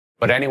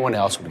but anyone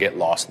else would get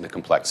lost in the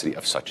complexity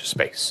of such a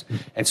space.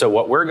 And so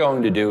what we're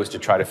going to do is to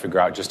try to figure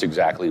out just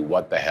exactly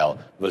what the hell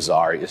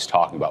Vasari is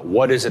talking about.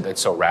 What is it that's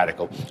so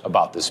radical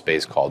about this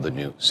space called the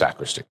new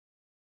sacristy?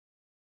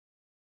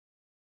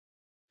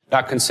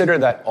 Now consider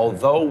that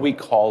although we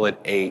call it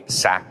a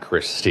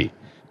sacristy,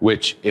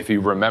 which, if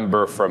you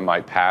remember from my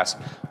past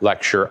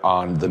lecture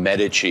on the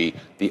Medici,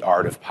 the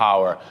art of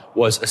power,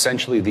 was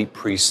essentially the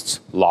priest's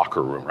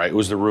locker room, right? It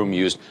was the room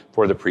used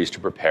for the priest to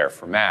prepare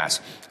for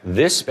Mass.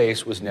 This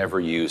space was never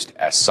used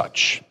as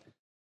such.